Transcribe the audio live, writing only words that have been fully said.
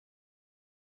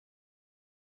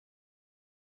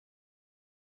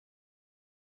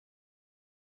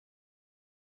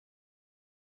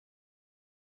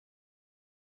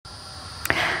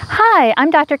Hi, I'm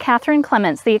Dr. Catherine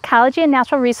Clements, the Ecology and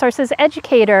Natural Resources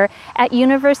Educator at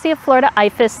University of Florida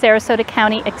IFAS Sarasota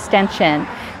County Extension.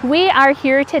 We are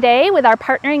here today with our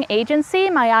partnering agency,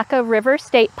 Myakka River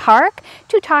State Park,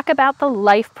 to talk about the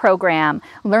LIFE program,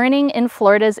 Learning in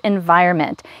Florida's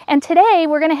Environment. And today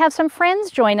we're going to have some friends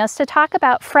join us to talk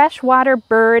about freshwater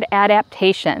bird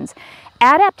adaptations.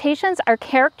 Adaptations are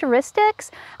characteristics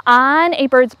on a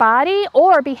bird's body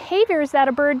or behaviors that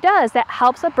a bird does that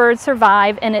helps a bird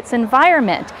survive in its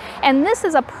environment. And this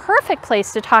is a perfect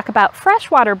place to talk about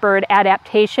freshwater bird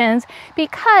adaptations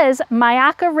because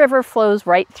Myakka River flows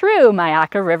right through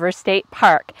Myakka River State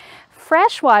Park.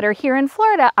 Freshwater here in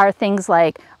Florida are things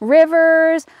like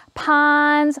rivers,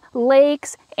 ponds,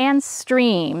 lakes, and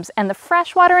streams. And the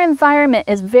freshwater environment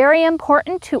is very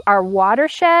important to our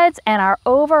watersheds and our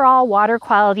overall water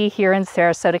quality here in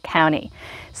Sarasota County.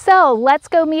 So let's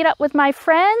go meet up with my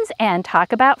friends and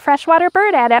talk about freshwater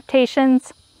bird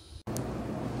adaptations.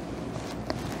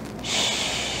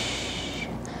 Shh.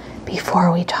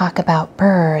 Before we talk about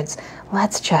birds,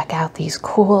 let's check out these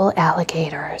cool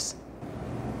alligators.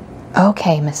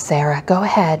 Okay, Miss Sarah, go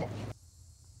ahead.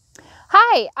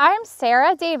 Hi, I'm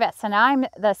Sarah Davis and I'm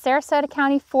the Sarasota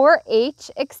County 4-H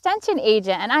Extension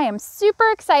Agent, and I am super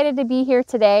excited to be here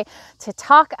today to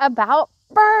talk about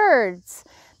birds.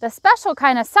 The special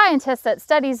kind of scientist that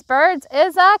studies birds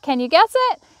is can you guess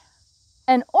it?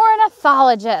 An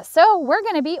ornithologist. So we're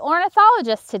going to be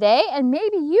ornithologists today, and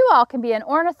maybe you all can be an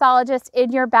ornithologist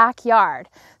in your backyard.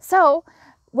 So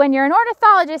when you're an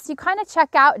ornithologist, you kind of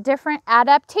check out different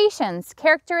adaptations,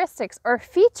 characteristics, or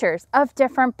features of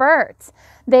different birds.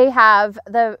 They have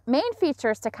the main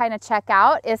features to kind of check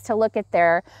out is to look at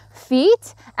their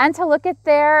feet and to look at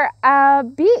their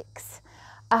beaks.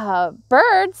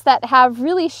 Birds that have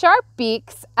really sharp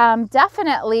beaks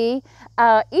definitely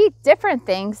eat different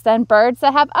things than birds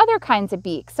that have other kinds of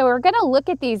beaks. So we're going to look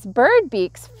at these bird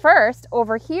beaks first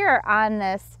over here on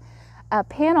this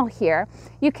panel here.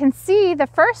 You can see the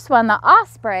first one, the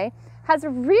osprey, has a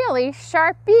really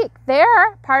sharp beak.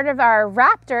 They're part of our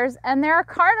raptors and they're a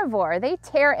carnivore. They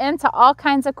tear into all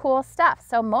kinds of cool stuff.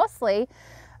 So mostly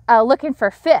looking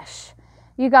for fish.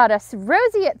 You got a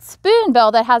roseate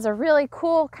spoonbill that has a really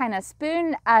cool kind of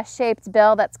spoon shaped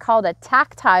bill that's called a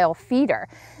tactile feeder.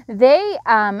 They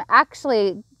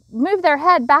actually move their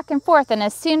head back and forth, and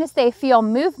as soon as they feel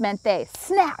movement, they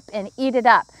snap and eat it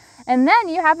up. And then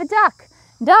you have a duck.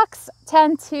 Ducks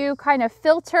tend to kind of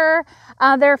filter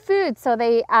their food, so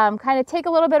they kind of take a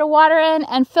little bit of water in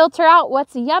and filter out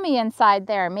what's yummy inside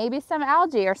there. Maybe some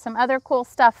algae or some other cool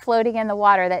stuff floating in the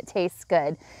water that tastes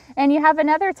good. And you have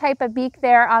another type of beak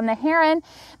there on the heron.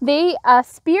 They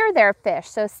spear their fish,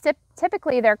 so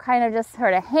typically they're kind of just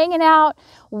sort of hanging out,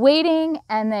 waiting,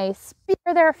 and they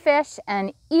spear their fish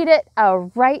and eat it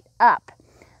right up.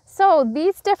 So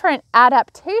these different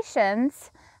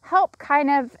adaptations help kind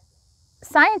of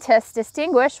scientists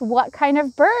distinguish what kind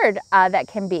of bird that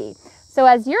can be. So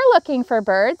as you're looking for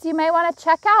birds, you may want to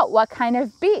check out what kind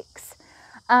of beaks.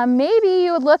 Maybe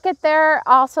you would look at their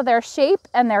shape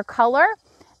and their color,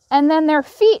 and then their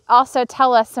feet also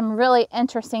tell us some really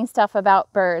interesting stuff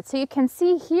about birds. So you can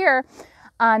see here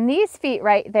on these feet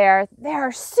right there,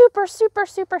 they're super, super,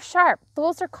 super sharp.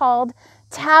 Those are called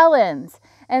talons.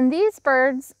 And these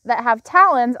birds that have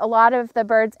talons, a lot of the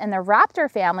birds in the raptor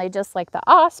family, just like the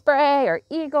osprey or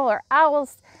eagle or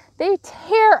owls, they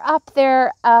tear up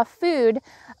their food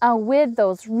with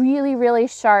those really, really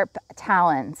sharp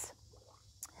talons.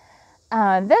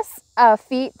 This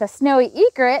feet, the snowy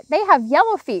egret, they have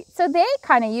yellow feet. So they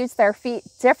kind of use their feet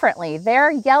differently.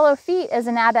 Their yellow feet is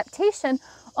an adaptation,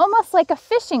 almost like a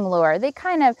fishing lure. They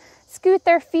kind of scoot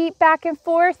their feet back and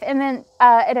forth, and then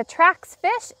it attracts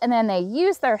fish, and then they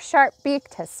use their sharp beak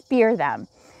to spear them.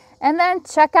 And then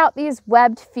check out these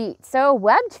webbed feet. So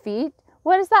webbed feet,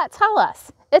 what does that tell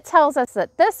us? It tells us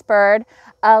that this bird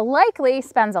likely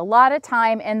spends a lot of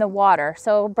time in the water.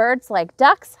 So birds like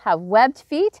ducks have webbed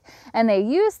feet, and they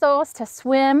use those to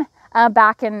swim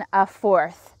back and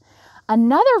forth.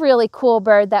 Another really cool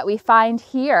bird that we find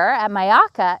here at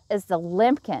Myakka is the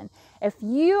limpkin. If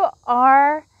you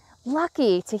are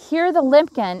lucky to hear the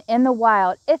limpkin in the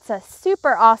wild, it's a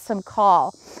super awesome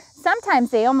call.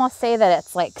 Sometimes they almost say that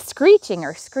it's like screeching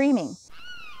or screaming.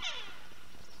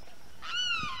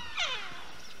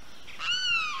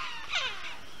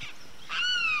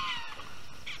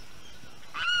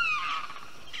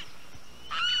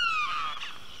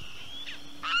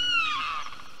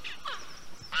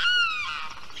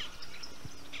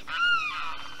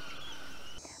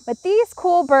 But these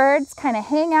cool birds kind of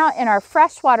hang out in our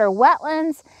freshwater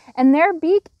wetlands, and their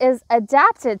beak is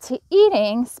adapted to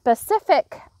eating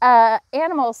specific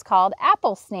animals called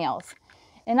apple snails.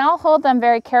 And I'll hold them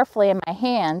very carefully in my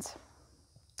hand.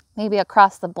 Maybe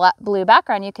across the blue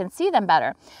background you can see them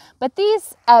better. But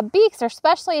these beaks are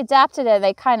specially adapted, and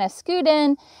they kind of scoot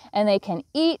in and they can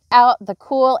eat out the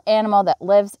cool animal that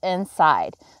lives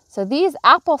inside. So these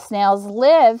apple snails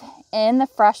live in the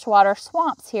freshwater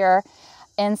swamps here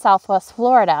in Southwest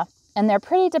Florida, and they're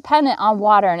pretty dependent on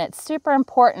water, and it's super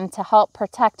important to help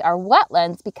protect our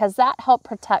wetlands because that helps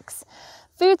protects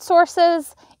food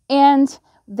sources and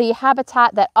the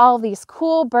habitat that all these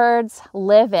cool birds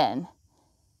live in.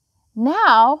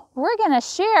 Now we're going to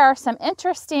share some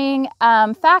interesting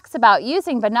facts about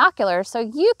using binoculars, so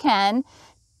you can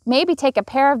maybe take a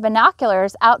pair of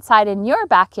binoculars outside in your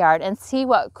backyard and see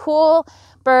what cool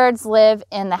birds live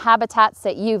in the habitats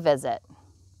that you visit.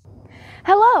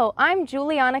 Hello, I'm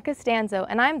Juliana Costanzo,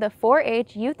 and I'm the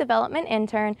 4-H Youth Development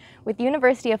Intern with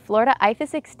University of Florida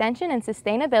IFAS Extension and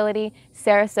Sustainability,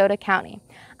 Sarasota County.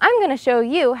 I'm going to show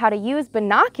you how to use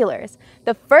binoculars.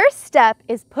 The first step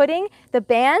is putting the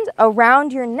band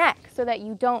around your neck so that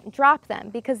you don't drop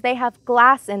them because they have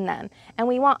glass in them, and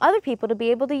we want other people to be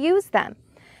able to use them.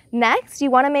 Next, you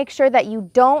want to make sure that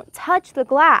you don't touch the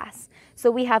glass.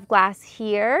 So we have glass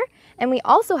here, and we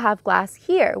also have glass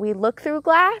here. We look through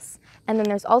glass, and then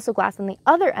there's also glass on the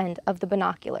other end of the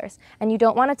binoculars. And you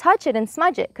don't want to touch it and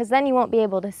smudge it because then you won't be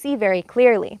able to see very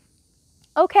clearly.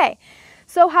 Okay,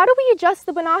 so how do we adjust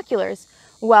the binoculars?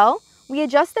 Well, we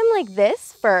adjust them like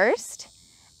this first,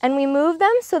 and we move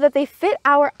them so that they fit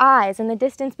our eyes and the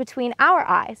distance between our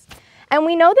eyes. And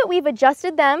we know that we've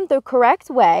adjusted them the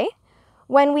correct way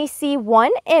when we see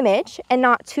one image and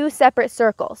not two separate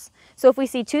circles. So if we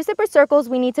see two separate circles,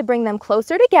 we need to bring them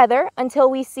closer together until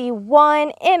we see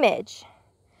one image.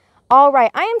 All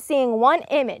right, I am seeing one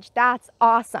image. That's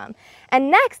awesome. And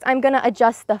next, I'm going to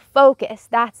adjust the focus.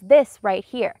 That's this right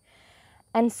here.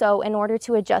 And so in order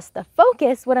to adjust the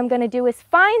focus, what I'm going to do is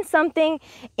find something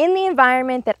in the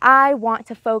environment that I want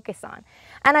to focus on.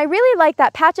 And I really like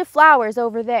that patch of flowers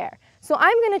over there. So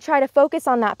I'm going to try to focus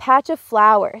on that patch of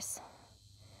flowers.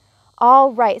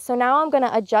 All right, so now I'm going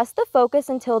to adjust the focus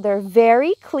until they're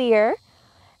very clear.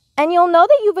 And you'll know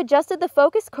that you've adjusted the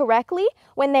focus correctly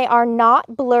when they are not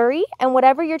blurry and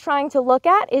whatever you're trying to look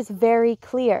at is very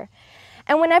clear.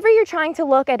 And whenever you're trying to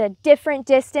look at a different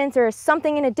distance or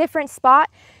something in a different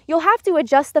spot, you'll have to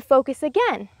adjust the focus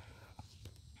again.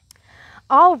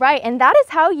 All right, and that is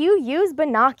how you use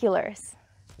binoculars.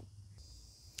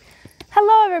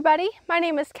 Hello everybody, my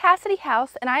name is Cassidy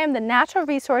House and I am the Natural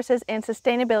Resources and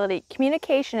Sustainability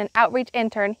Communication and Outreach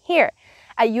Intern here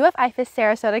at UF IFAS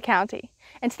Sarasota County.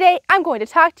 And today I'm going to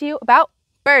talk to you about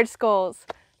bird skulls.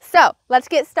 So let's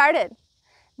get started.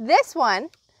 This one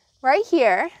right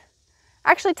here,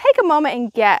 actually take a moment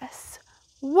and guess.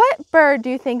 What bird do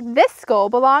you think this skull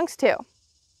belongs to?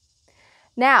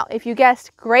 Now, if you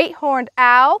guessed great horned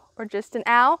owl or just an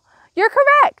owl, you're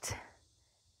correct.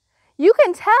 You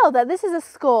can tell that this is a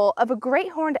skull of a great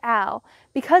horned owl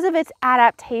because of its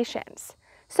adaptations.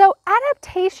 So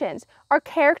adaptations are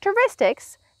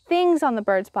characteristics, things on the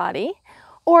bird's body,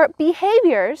 or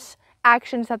behaviors,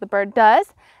 actions that the bird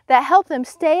does, that help them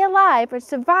stay alive or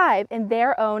survive in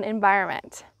their own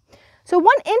environment. So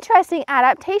one interesting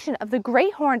adaptation of the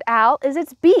great horned owl is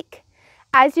its beak.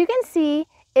 As you can see,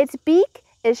 its beak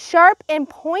is sharp and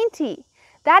pointy.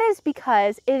 That is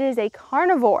because it is a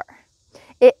carnivore.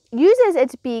 It uses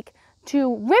its beak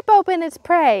to rip open its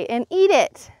prey and eat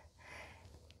it.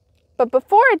 But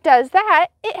before it does that,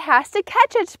 it has to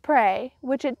catch its prey,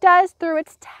 which it does through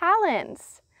its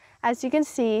talons. As you can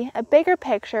see, a bigger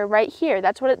picture right here,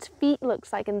 that's what its feet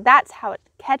looks like, and that's how it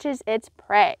catches its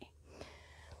prey.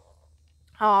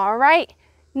 All right,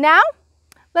 now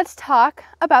let's talk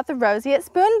about the roseate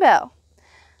spoonbill.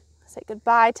 Say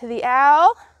goodbye to the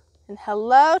owl and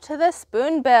hello to the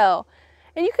spoonbill.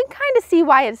 And you can kind of see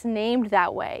why it's named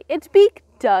that way. Its beak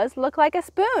does look like a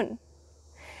spoon.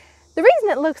 The reason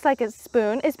it looks like a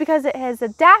spoon is because it has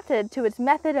adapted to its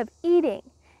method of eating.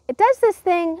 It does this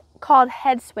thing called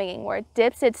head swinging, where it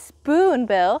dips its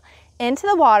spoonbill into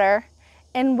the water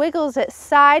and wiggles it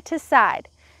side to side.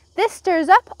 This stirs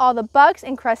up all the bugs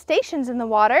and crustaceans in the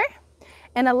water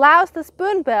and allows the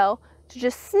spoonbill to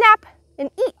just snap and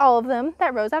eat all of them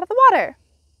that rose out of the water.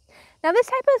 Now this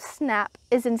type of snap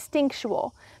is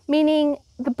instinctual, meaning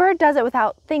the bird does it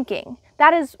without thinking.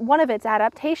 That is one of its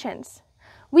adaptations.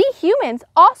 We humans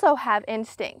also have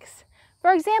instincts.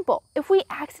 For example, if we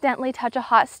accidentally touch a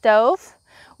hot stove,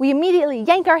 we immediately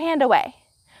yank our hand away.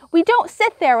 We don't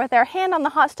sit there with our hand on the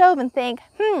hot stove and think,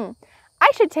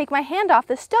 I should take my hand off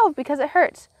the stove because it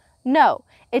hurts. No,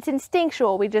 it's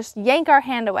instinctual. We just yank our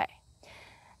hand away.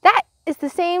 That is the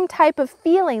same type of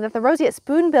feeling that the roseate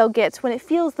spoonbill gets when it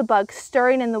feels the bug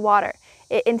stirring in the water.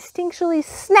 It instinctually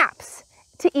snaps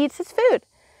to eat its food.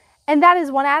 And that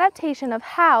is one adaptation of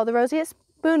how the roseate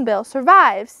spoonbill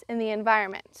survives in the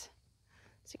environment.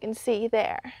 As you can see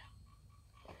there.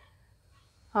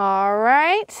 All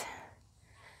right.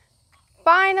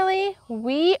 Finally,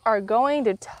 we are going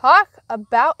to talk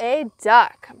about a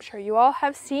duck. I'm sure you all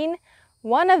have seen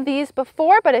one of these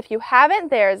before, but if you haven't,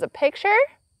 there is a picture.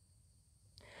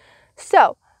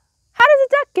 So, how does a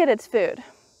duck get its food?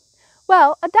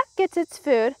 Well, a duck gets its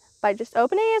food by just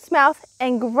opening its mouth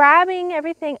and grabbing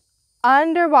everything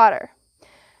underwater.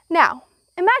 Now,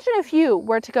 imagine if you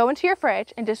were to go into your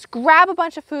fridge and just grab a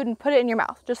bunch of food and put it in your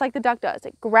mouth, just like the duck does.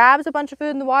 It grabs a bunch of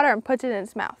food in the water and puts it in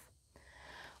its mouth.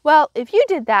 Well, if you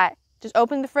did that, just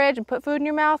open the fridge and put food in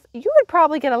your mouth, you would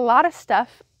probably get a lot of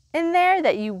stuff in there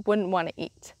that you wouldn't want to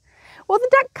eat. Well, the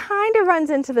duck kind of runs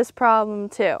into this problem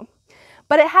too.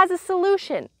 But it has a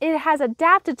solution. It has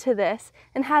adapted to this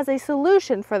and has a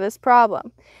solution for this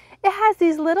problem. It has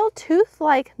these little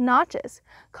tooth-like notches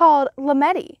called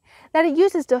lameti that it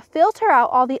uses to filter out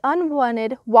all the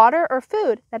unwanted water or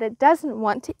food that it doesn't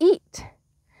want to eat.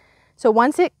 So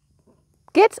once it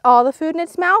gets all the food in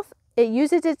its mouth, it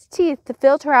uses its teeth to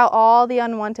filter out all the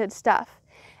unwanted stuff.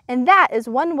 And that is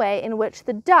one way in which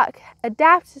the duck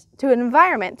adapts to an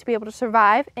environment to be able to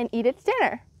survive and eat its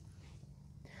dinner.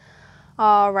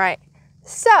 All right,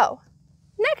 so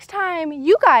next time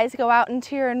you guys go out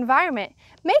into your environment,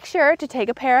 make sure to take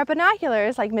a pair of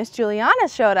binoculars like Miss Juliana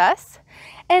showed us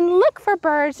and look for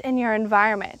birds in your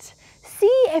environment. See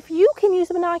if you can use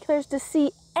the binoculars to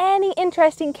see any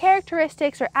interesting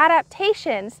characteristics or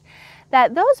adaptations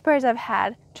that those birds have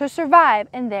had to survive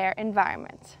in their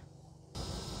environment.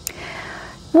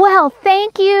 Well,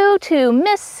 thank you to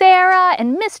Miss Sarah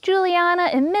and Miss Juliana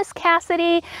and Miss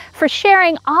Cassidy for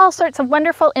sharing all sorts of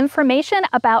wonderful information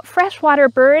about freshwater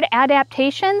bird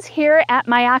adaptations here at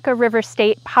Myakka River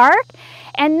State Park.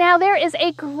 And now there is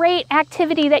a great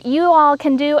activity that you all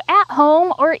can do at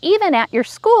home or even at your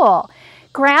school.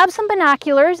 Grab some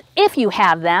binoculars if you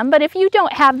have them, but if you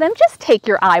don't have them, just take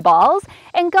your eyeballs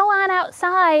and go on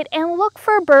outside and look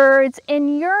for birds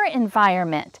in your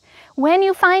environment. When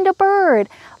you find a bird,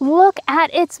 look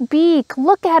at its beak,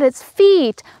 look at its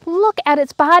feet, look at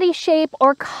its body shape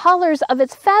or colors of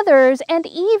its feathers, and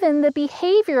even the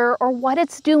behavior or what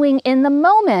it's doing in the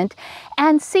moment,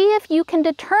 and see if you can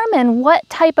determine what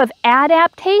type of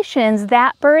adaptations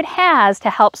that bird has to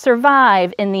help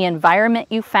survive in the environment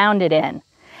you found it in.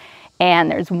 And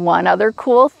there's one other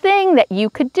cool thing that you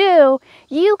could do.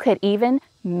 You could even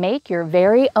make your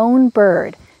very own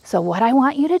bird. So what I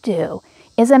want you to do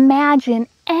is imagine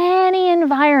any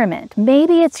environment.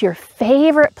 Maybe it's your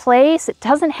favorite place. It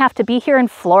doesn't have to be here in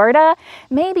Florida.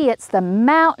 Maybe it's the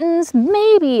mountains.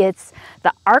 Maybe it's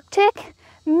the Arctic.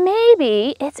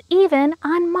 Maybe it's even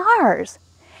on Mars.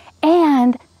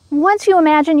 And once you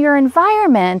imagine your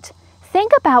environment,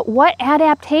 think about what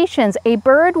adaptations a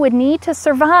bird would need to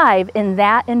survive in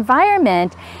that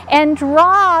environment and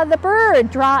draw the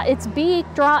bird, draw its beak,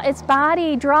 draw its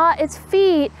body, draw its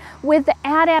feet with the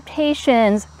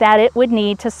adaptations that it would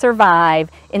need to survive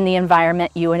in the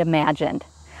environment you had imagined.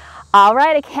 All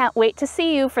right, I can't wait to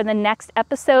see you for the next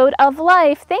episode of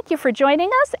Life. Thank you for joining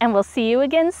us, and we'll see you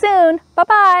again soon.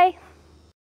 Bye-bye.